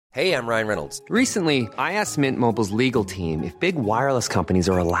Hey, I'm Ryan Reynolds. Recently, I asked Mint Mobile's legal team if big wireless companies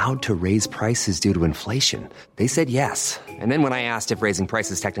are allowed to raise prices due to inflation. They said yes. And then when I asked if raising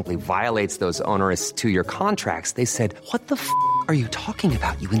prices technically violates those onerous two-year contracts, they said, "What the f*** are you talking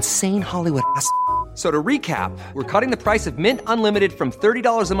about, you insane Hollywood ass?" So to recap, we're cutting the price of Mint Unlimited from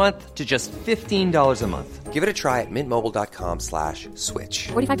 $30 a month to just $15 a month. Give it a try at mintmobile.com/switch.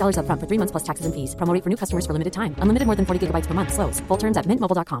 $45 up front for 3 months plus taxes and fees. Promo rate for new customers for limited time. Unlimited more than 40 gigabytes per month. Slows full terms at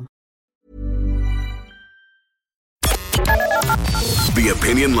mintmobile.com. The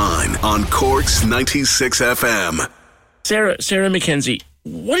Opinion Line on Cork's 96 FM. Sarah Mackenzie,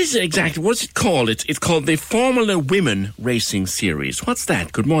 what is it exactly? What's it called? It's called the Formula Women Racing Series. What's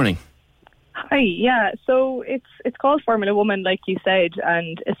that? Good morning. Hi, yeah. So it's called Formula Woman, like you said,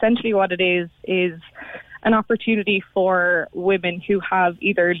 and essentially what it is an opportunity for women who have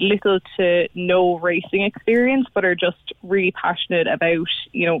either little to no racing experience but are just really passionate about,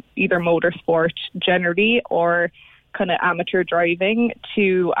 either motorsport generally or kind of amateur driving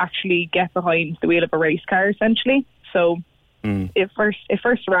to actually get behind the wheel of a race car, essentially. So it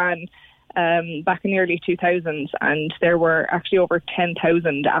first ran back in the early 2000s, and there were actually over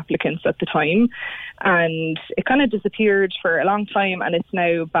 10,000 applicants at the time, and it kind of disappeared for a long time, and it's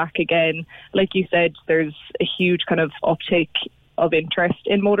now back again. Like you said, there's a huge kind of uptake of interest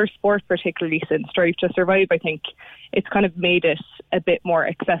in motorsport, particularly since Drive to Survive. I think it's kind of made it a bit more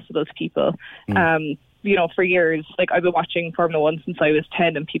accessible to people. For years, like I've been watching Formula One since I was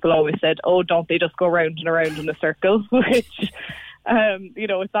 10, and people always said, "Oh, don't they just go round and around in a circle?" Which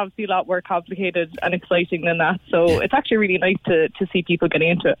it's obviously a lot more complicated and exciting than that. So it's actually really nice to see people getting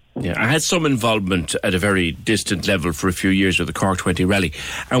into it. Yeah, I had some involvement at a very distant level for a few years with the Cork 20 Rally.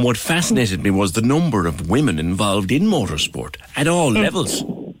 And what fascinated me was the number of women involved in motorsport at all levels.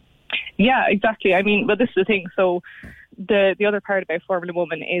 Yeah, exactly. I mean, but this is the thing. So the other part about Formula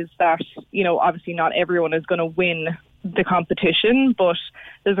Woman is that, obviously not everyone is going to win the competition, but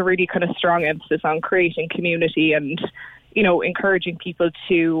there's a really kind of strong emphasis on creating community and encouraging people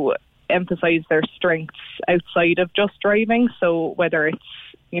to emphasize their strengths outside of just driving. So whether it's,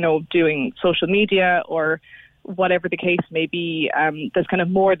 doing social media or whatever the case may be, there's kind of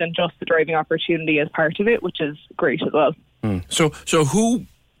more than just the driving opportunity as part of it, which is great as well. So who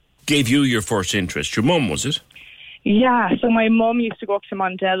gave you your first interest? Your mum, was it? Yeah, so my mum used to go up to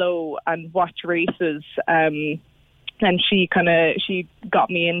Mondello and watch races, and she got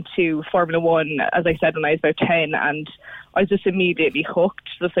me into Formula One, as I said, when I was about 10, and I was just immediately hooked.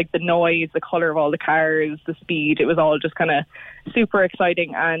 Just like the noise, the colour of all the cars, the speed, it was all just kind of super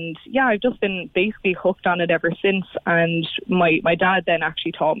exciting. And yeah, I've just been basically hooked on it ever since. And my dad then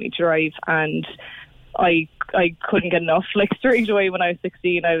actually taught me to drive, and I couldn't get enough. Like straight away when I was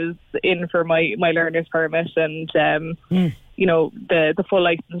 16, I was in for my learner's permit, and the full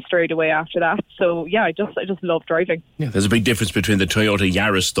license straight away after that. So yeah, I just love driving. Yeah, there's a big difference between the Toyota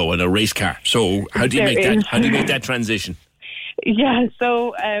Yaris though and a race car. So how do you make that transition? Yeah,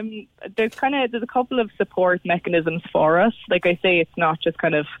 so there's a couple of support mechanisms for us. Like I say, it's not just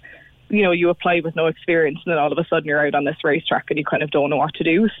kind of, you apply with no experience and then all of a sudden you're out on this racetrack and you kind of don't know what to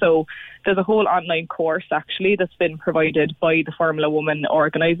do. So there's a whole online course actually that's been provided by the Formula Woman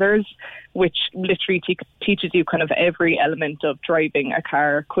organisers, which literally teaches you kind of every element of driving a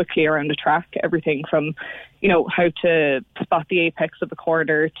car quickly around a track, everything from, how to spot the apex of the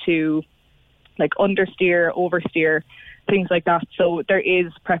corner to like understeer, oversteer, things like that. So there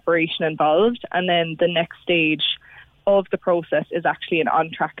is preparation involved. And then the next stage of the process is actually an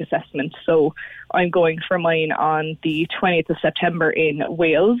on-track assessment. So I'm going for mine on the 20th of September in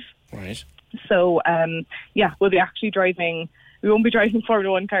Wales. Right. So, we'll be actually driving. We won't be driving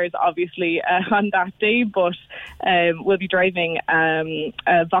Formula One cars, obviously, on that day, but we'll be driving a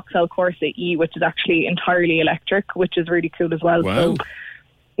Vauxhall Corsa E, which is actually entirely electric, which is really cool as well. Wow. So,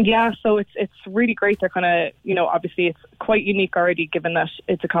 yeah, so it's really great. They're kind of, obviously it's quite unique already, given that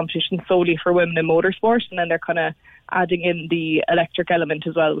it's a competition solely for women in motorsport, and then they're kind of adding in the electric element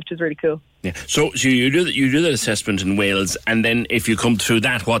as well, which is really cool. Yeah. So you do that assessment in Wales, and then if you come through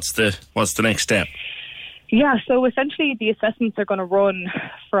that, what's the next step? Yeah, so essentially the assessments are going to run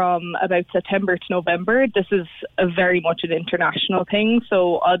from about September to November. This is a very much an international thing,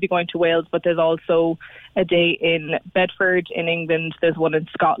 so I'll be going to Wales, but there's also a day in Bedford in England, there's one in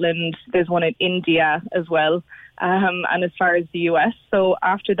Scotland, there's one in India as well, and as far as the US. So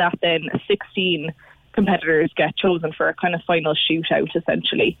after that then 16 competitors get chosen for a kind of final shootout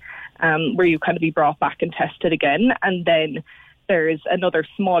essentially, where you kind of be brought back and tested again, and then there's another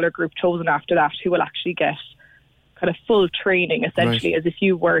smaller group chosen after that who will actually get kind of full training essentially, as if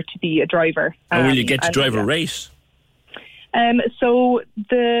you were to be a driver. And will you get to drive a race? So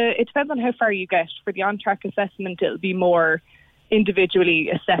it depends on how far you get. For the on-track assessment, it'll be more individually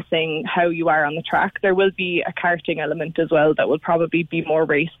assessing how you are on the track. There will be a karting element as well that will probably be more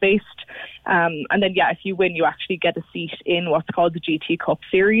race-based. And then, if you win, you actually get a seat in what's called the GT Cup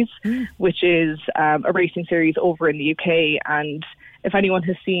Series, which is a racing series over in the UK. And if anyone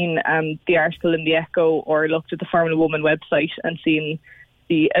has seen the article in the Echo or looked at the Formula Woman website and seen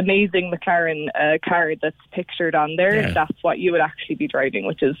the amazing McLaren car that's pictured on there, that's what you would actually be driving,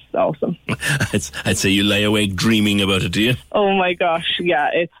 which is awesome. I'd say you lay awake dreaming about it, do you? Oh my gosh, yeah,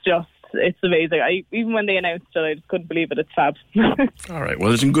 it's amazing. Even when they announced it, I just couldn't believe it. It's fab. All right,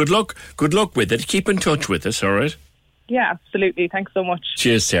 well, listen, good luck with it. Keep in touch with us, all right? Yeah, absolutely. Thanks so much.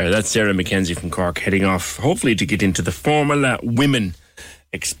 Cheers, Sarah. That's Sarah Mackenzie from Cork, heading off, hopefully, to get into the Formula Women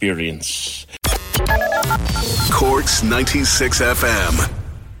experience. Cork's 96 FM.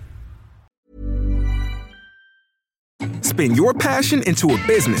 Spin your passion into a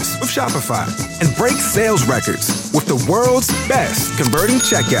business with Shopify and break sales records with the world's best converting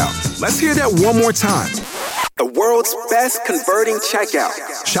checkout. Let's hear that one more time. The world's best converting checkout.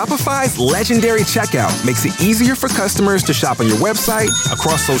 Shopify's legendary checkout makes it easier for customers to shop on your website,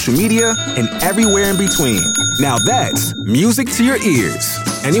 across social media, and everywhere in between. Now that's music to your ears.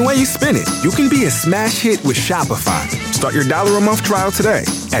 Any way you spin it, you can be a smash hit with Shopify. Start your $1 a month trial today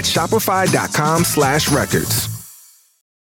at shopify.com/records.